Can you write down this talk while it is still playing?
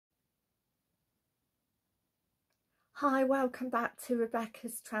Hi, welcome back to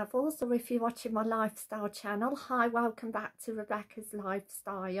Rebecca's Travels, or if you're watching my lifestyle channel, hi, welcome back to Rebecca's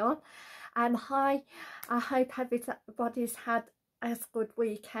Lifestyle. Hi, I hope everybody's had as good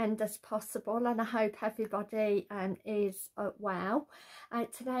weekend as possible, and I hope everybody is well.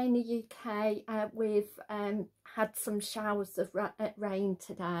 Today in the UK, we've had some showers of rain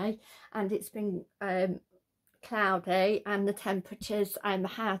today, and it's been cloudy, and the temperatures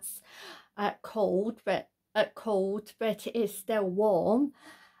has cold, but it is still warm.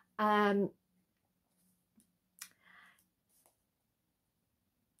 I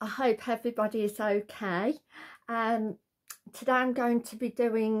hope everybody is okay. Today I'm going to be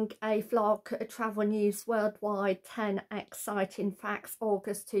doing a vlog, Travel News Worldwide 10 Exciting Facts,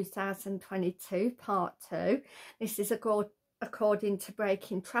 August 2022, part 2. This is according to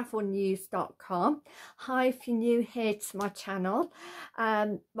breakingtravelnews.com. Hi, if you're new here to my channel,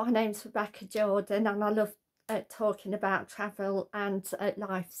 my name's Rebecca Jordan, and I love talking about travel and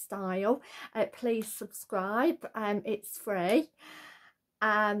lifestyle. Please subscribe, it's free.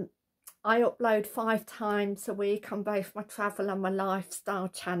 I upload 5 times a week on both my travel and my lifestyle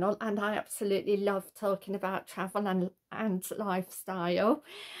channel, and I absolutely love talking about travel and lifestyle.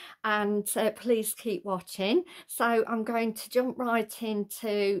 And please keep watching. So I'm going to jump right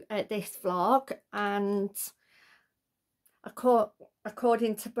into this vlog, and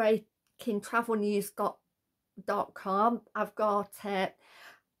according to breakingtravelnews.com, I've got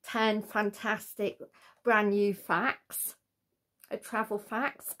 10 fantastic brand new facts, travel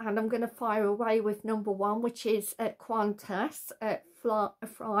facts, and I'm going to fire away with number 1, which is Qantas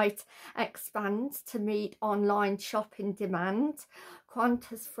flight expands to meet online shopping demand.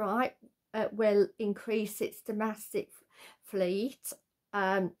 Qantas flight will increase its domestic fleet,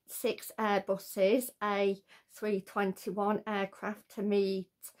 6 Airbuses, A321 aircraft, to meet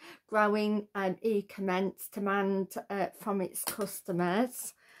growing e-commerce demand from its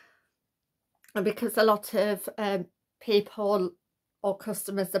customers, and because a lot of people or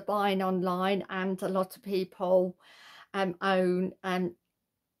customers are buying online, and a lot of people own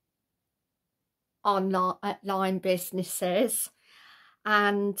online businesses.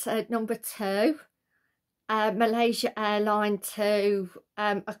 And number 2, Malaysia Airline to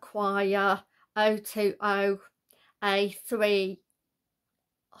acquire O2O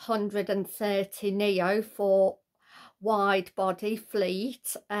A330 Neo for wide body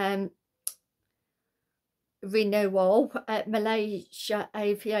fleet renewal. Malaysia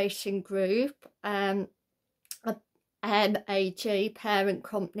Aviation Group, MAG, parent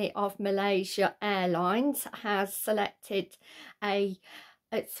company of Malaysia Airlines, has selected a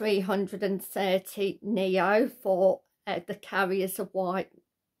 330 Neo for the carriers of wide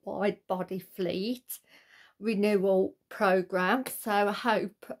body fleet renewal program. So I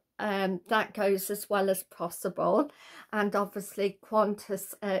hope that goes as well as possible. And obviously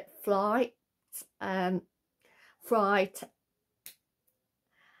Qantas flight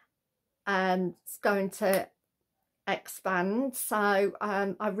it's going to expand. So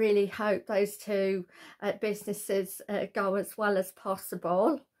I really hope those 2 businesses go as well as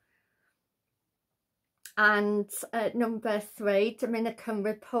possible. And number 3, Dominican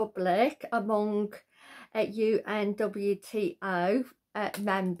Republic among UNWTO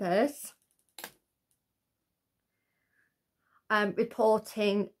members,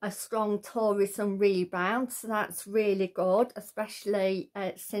 reporting a strong tourism rebound. So that's really good, especially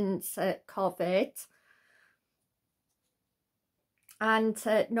since COVID. And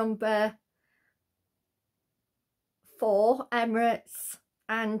number 4, Emirates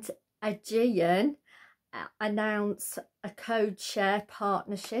and Aegean announce a code share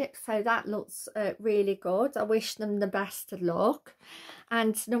partnership. So that looks really good. I wish them the best of luck.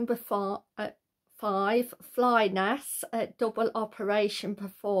 And number 5, Flyness double operation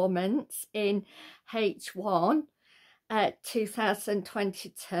performance in H1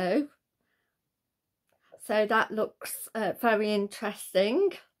 2022. So that looks very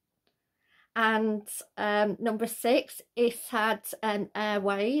interesting. And number 6, Etihad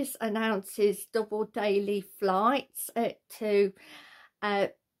Airways announces double daily flights to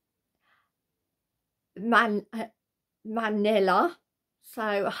Manila. So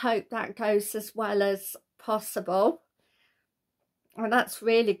I hope that goes as well as possible, and that's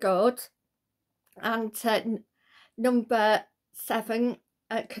really good. And number 7,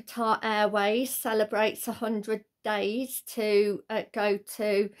 Qatar Airways celebrates 100 days to go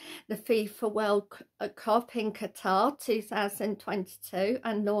to the FIFA World Cup in Qatar 2022,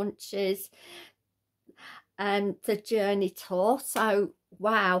 and launches the Journey Tour. So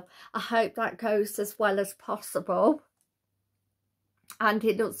wow, I hope that goes as well as possible. And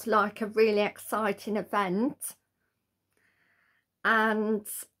it looks like a really exciting event. And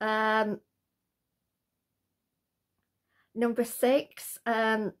number 6,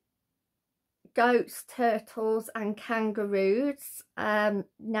 goats, turtles and kangaroos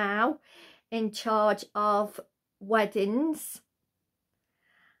now in charge of weddings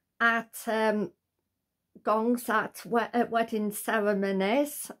at gongs at wedding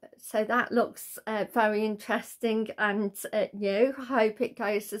ceremonies. So that looks very interesting and new. I hope it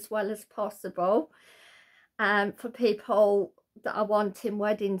goes as well as possible for people that are wanting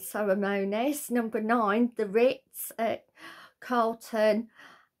wedding ceremonies. Number 9, the Ritz at Carlton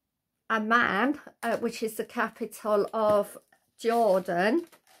Amman, which is the capital of Jordan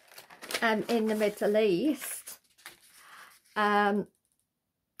in the Middle East,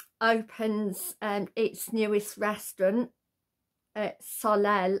 opens its newest restaurant at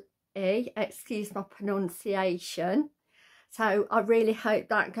Solel, excuse my pronunciation. So I really hope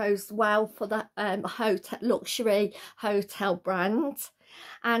that goes well for the hotel, luxury hotel brand.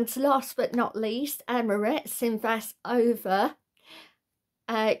 And last but not least, Emirates invests over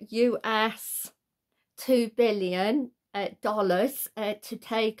US $2 billion to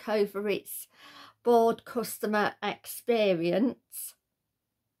take over its board customer experience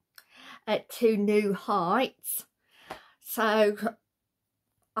to new heights. So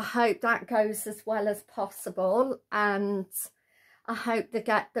I hope that goes as well as possible, and I hope they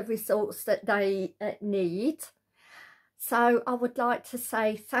get the results that they need. So I would like to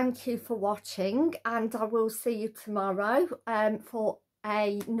say thank you for watching, and I will see you tomorrow for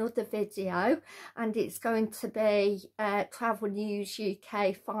another video, and it's going to be Travel News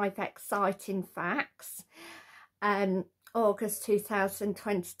UK 5 Exciting Facts, August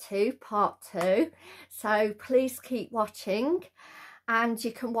 2022 part 2. So please keep watching, and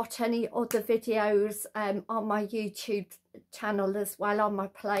you can watch any other videos on my YouTube channel as well, on my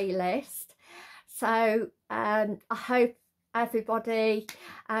playlist. So I hope everybody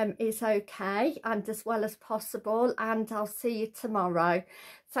is okay and as well as possible, and I'll see you tomorrow.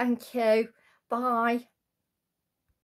 Thank you. Bye.